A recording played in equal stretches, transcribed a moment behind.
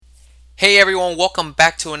Hey everyone, welcome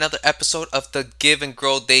back to another episode of the Give and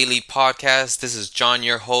Grow Daily podcast. This is John,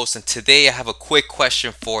 your host, and today I have a quick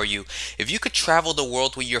question for you. If you could travel the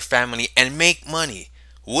world with your family and make money,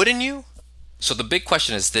 wouldn't you? So the big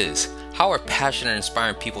question is this: how are passionate and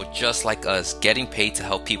inspiring people just like us getting paid to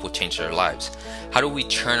help people change their lives? How do we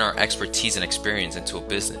turn our expertise and experience into a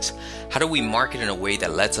business? How do we market in a way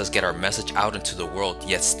that lets us get our message out into the world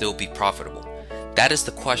yet still be profitable? That is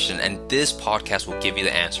the question, and this podcast will give you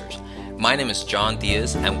the answers. My name is John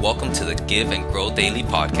Diaz, and welcome to the Give and Grow Daily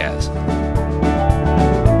podcast.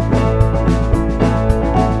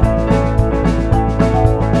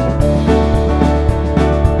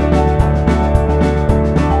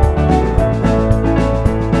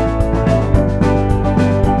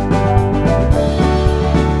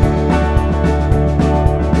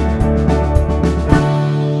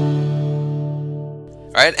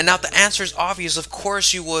 Right? And now the answer is obvious. Of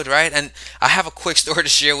course you would, right? And I have a quick story to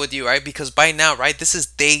share with you, right? Because by now, right, this is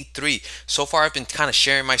day 3. So far, I've been kind of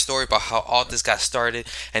sharing my story about how all this got started.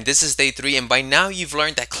 And this is day 3. And by now, you've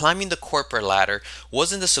learned that climbing the corporate ladder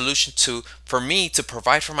wasn't the solution for me to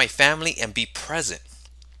provide for my family and be present.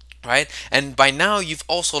 Right? And by now, you've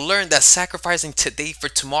also learned that sacrificing today for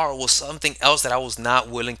tomorrow was something else that I was not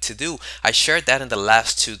willing to do. I shared that in the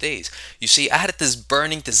last 2 days. You see, I had this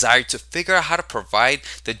burning desire to figure out how to provide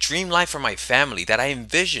the dream life for my family that I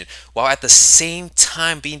envisioned, while at the same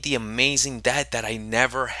time being the amazing dad that I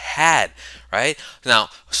never had. Right? Now,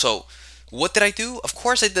 so what did I do? Of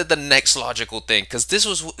course, I did the next logical thing, because this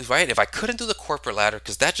was right. If I couldn't do the corporate ladder,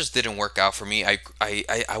 because that just didn't work out for me,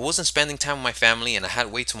 I wasn't spending time with my family, and I had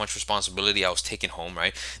way too much responsibility I was taking home.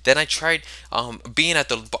 Right. Then I tried being at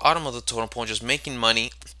the bottom of the totem pole, just making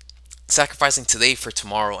money, sacrificing today for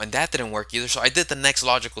tomorrow, and that didn't work either. So I did the next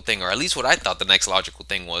logical thing, or at least what I thought the next logical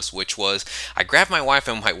thing was, which was I grabbed my wife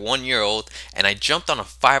and my 1 year old and I jumped on a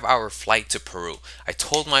 5-hour flight to Peru. I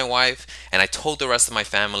told my wife and I told the rest of my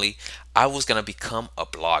family I was gonna become a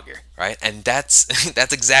blogger, right? And that's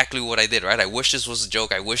that's exactly what I did, right? I wish this was a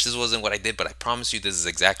joke. I wish this wasn't what I did, but I promise you this is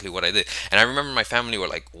exactly what I did. And I remember my family were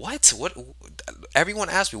like, "What? What?" Everyone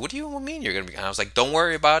asked me, "What do you mean you're gonna be?" And I was like, "Don't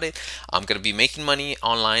worry about it. I'm gonna be making money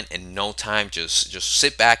online in no time. Just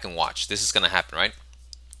sit back and watch. This is gonna happen, right?"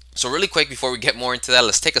 So really quick before we get more into that,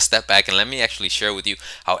 let's take a step back and let me actually share with you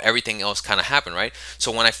how everything else kind of happened, right?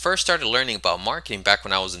 So when I first started learning about marketing back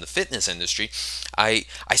when I was in the fitness industry, I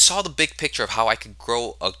saw the big picture of how I could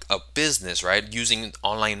grow a business, right? Using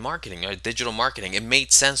online marketing, right? Digital marketing. It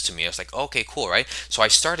made sense to me. I was like, okay, cool, right? So I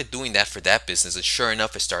started doing that for that business, and sure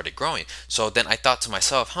enough, it started growing. So then I thought to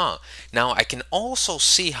myself, now I can also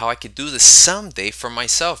see how I could do this someday for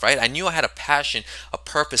myself, right? I knew I had a passion, a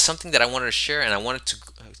purpose, something that I wanted to share, and I wanted to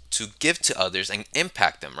give to others and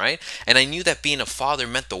impact them, right? And I knew that being a father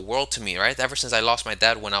meant the world to me, right? Ever since I lost my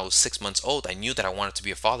dad when I was 6 months old, I knew that I wanted to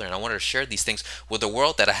be a father, and I wanted to share these things with the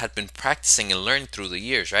world that I had been practicing and learning through the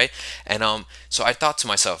years, right? And so I thought to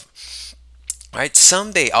myself, right,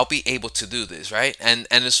 someday I'll be able to do this, right? And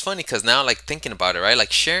it's funny because now, like, thinking about it, right,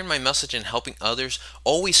 like sharing my message and helping others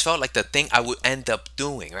always felt like the thing I would end up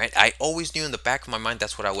doing, right? I always knew in the back of my mind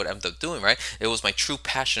that's what I would end up doing, right? It was my true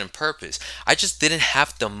passion and purpose. I just didn't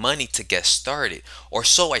have the money to get started, or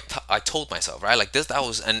so I told myself, right? Like this, that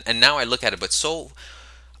was, and now I look at it, but so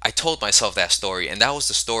I told myself that story, and that was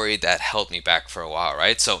the story that held me back for a while,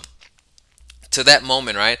 right? So to that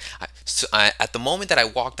moment, right? At the moment that I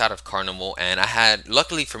walked out of Carnival, and I had,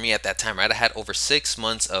 luckily for me at that time, right, I had over 6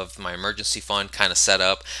 months of my emergency fund kind of set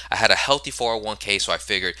up. I had a healthy 401k, so I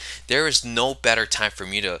figured there is no better time for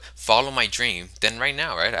me to follow my dream than right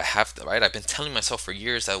now, right? Right? I've been telling myself for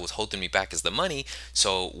years that was holding me back is the money.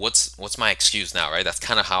 So what's my excuse now, right? That's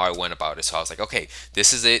kind of how I went about it. So I was like, okay,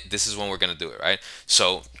 this is it. This is when we're gonna do it, right?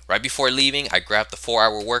 So right before leaving, I grabbed the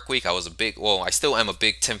 4-hour work week. I still am a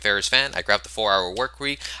big Tim Ferriss fan. I grabbed the 4-hour work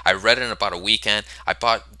week. I read it in about a weekend. I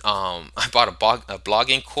bought a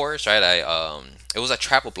blogging course, right? It was a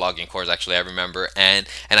travel blogging course, actually, I remember, and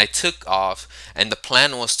I took off, and the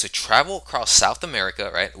plan was to travel across South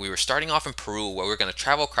America, right? We were starting off in Peru, where we were going to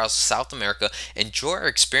travel across South America, enjoy our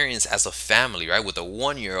experience as a family, right, with a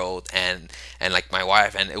 1 year old and like my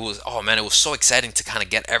wife, and it was, oh man, it was so exciting to kind of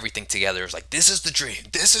get everything together. It was like, this is the dream,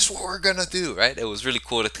 this is what we're gonna do, right? It was really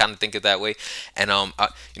cool to kind of think it that way. And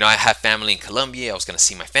I have family in Colombia. I was gonna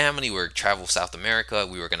see my family. We were travel South America.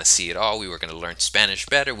 We were gonna see it all. We were gonna learn Spanish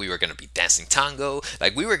better. We were gonna be dancing tango.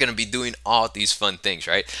 Like we were gonna be doing all these fun things,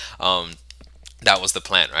 right? That was the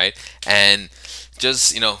plan, right? And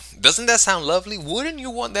just, doesn't that sound lovely? Wouldn't you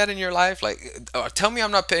want that in your life? Like, tell me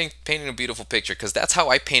I'm not painting a beautiful picture, because that's how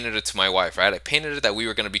I painted it to my wife, right? I painted it that we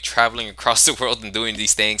were going to be traveling across the world and doing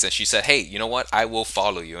these things, and she said, hey, you know what, I will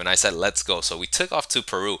follow you. And I said, let's go. So we took off to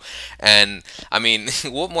Peru. And I mean,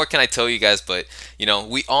 what more can I tell you guys? But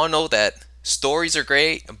we all know that stories are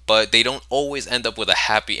great, but they don't always end up with a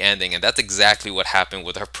happy ending, and that's exactly what happened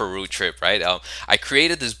with our Peru trip, right? I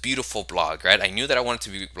created this beautiful blog, right? I knew that I wanted to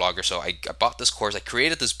be a blogger, so I bought this course. I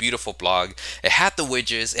created this beautiful blog. It had the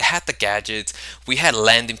widgets, it had the gadgets. We had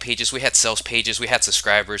landing pages, we had sales pages, we had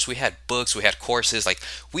subscribers, we had books, we had courses. Like,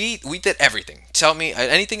 we did everything. Tell me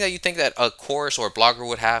anything that you think that a course or a blogger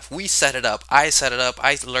would have. We set it up. I set it up.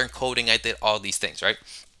 I learned coding. I did all these things, right?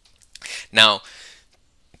 Now,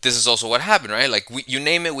 this is also what happened, right? Like, you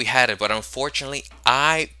name it, we had it. But unfortunately,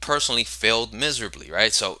 I personally failed miserably,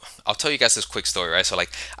 right? So I'll tell you guys this quick story, right? So, like,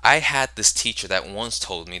 I had this teacher that once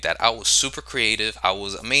told me that I was super creative, I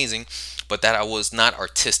was amazing, but that I was not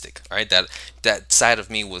artistic, right? That side of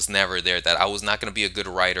me was never there. That I was not going to be a good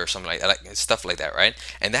writer or something like stuff like that, right?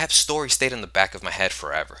 And that story stayed in the back of my head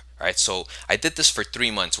forever, right? So I did this for 3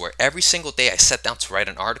 months, where every single day I sat down to write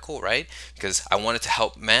an article, right? Because I wanted to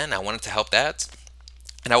help men, I wanted to help dads.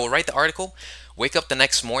 And I would write the article, wake up the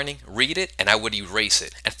next morning, read it, and I would erase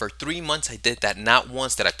it. And for 3 months, I did that. Not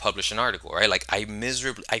once did I publish an article, right? Like, I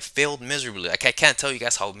failed miserably. Like, I can't tell you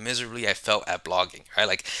guys how miserably I felt at blogging, right?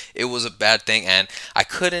 Like, it was a bad thing, and I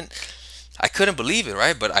couldn't believe it,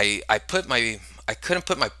 right? But I couldn't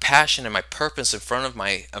put my passion and my purpose in front of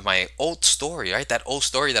my old story, right? That old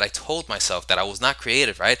story that I told myself that I was not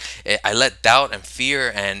creative, right? I let doubt and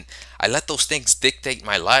fear, and I let those things dictate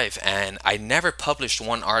my life, and I never published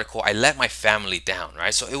one article. I let my family down,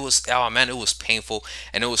 right? So it was, oh man, it was painful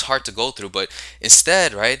and it was hard to go through. But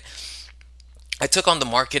instead, right, I took on the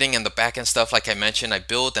marketing and the back end stuff, like I mentioned. I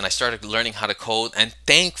built and I started learning how to code. And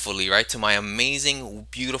thankfully, right, to my amazing,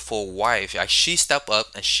 beautiful wife, she stepped up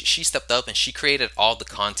and she stepped up and she created all the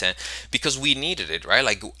content because we needed it, right?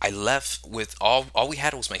 Like, I left with all we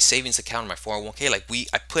had was my savings account and my 401k. Like,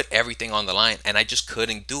 I put everything on the line and I just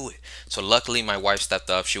couldn't do it. So luckily, my wife stepped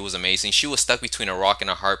up. She was amazing. She was stuck between a rock and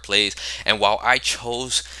a hard place. And while I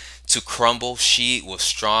chose to crumble, she was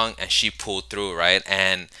strong and she pulled through, right?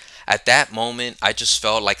 And at that moment, I just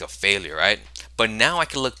felt like a failure, right? But now I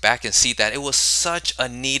can look back and see that it was such a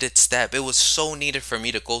needed step. It was so needed for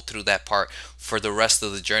me to go through that part for the rest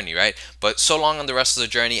of the journey, right? But so long on the rest of the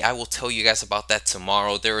journey, I will tell you guys about that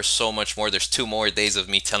tomorrow. There is so much more. There's 2 more days of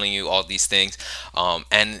me telling you all these things.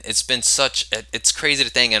 And it's been it's crazy to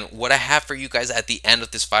think. And what I have for you guys at the end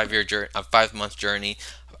of this 5-year journey, 5-month journey,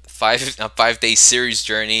 a 5 day series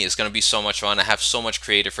journey is going to be so much fun. I have so much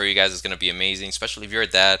creative for you guys. It's going to be amazing, especially if you're a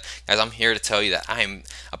dad. Guys, I'm here to tell you that I'm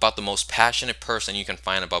about the most passionate person you can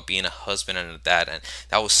find about being a husband and a dad. And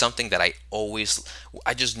that was something that I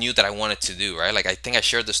just knew that I wanted to do, right? Like, I think I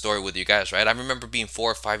shared the story with you guys, right? I remember being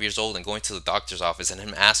 4 or 5 years old and going to the doctor's office and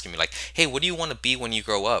him asking me, like, hey, what do you want to be when you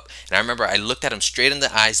grow up? And I remember I looked at him straight in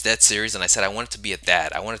the eyes, dead serious, and I said I wanted to be a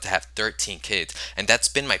dad. I wanted to have 13 kids. And that's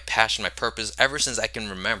been my passion, my purpose ever since I can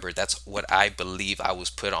remember. That's what I believe I was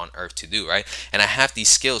put on earth to do, right? And I have these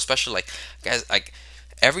skills, especially, like, guys, like,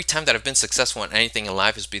 every time that I've been successful in anything in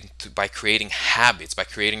life has been by creating habits, by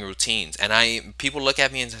creating routines. And people look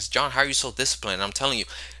at me and say, John, how are you so disciplined? And I'm telling you,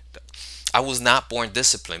 I was not born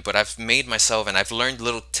disciplined, but I've made myself and I've learned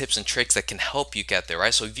little tips and tricks that can help you get there,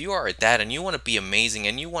 right? So if you are a dad and you want to be amazing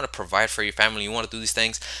and you want to provide for your family, you want to do these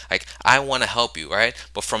things, like, I want to help you, right?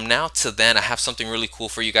 But from now to then, I have something really cool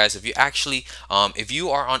for you guys. If you actually, if you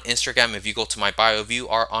are on Instagram, if you go to my bio, if you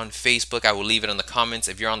are on Facebook, I will leave it in the comments.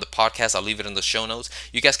 If you're on the podcast, I'll leave it in the show notes.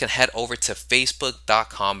 You guys can head over to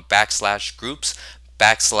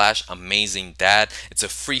facebook.com/groups/amazing dad. It's a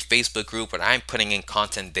free Facebook group where I'm putting in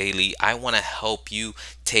content daily. I want to help you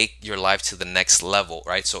take your life to the next level,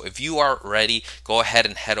 right? So if you are ready, go ahead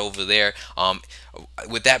and head over there.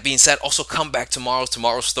 With that being said, also come back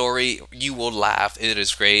tomorrow's story. You will laugh. It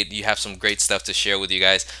is great. You have some great stuff to share with you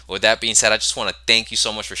guys. With that being said, I just want to thank you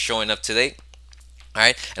so much for showing up today. All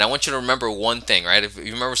right, and I want you to remember one thing, right? If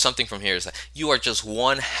you remember something from here, is that you are just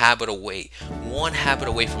one habit away from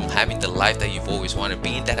having the life that you've always wanted,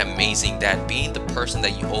 being that amazing dad, being the person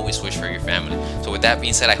that you always wish for your family. So with that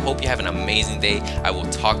being said, I hope you have an amazing day. I will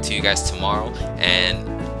talk to you guys tomorrow, and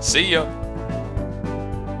see ya.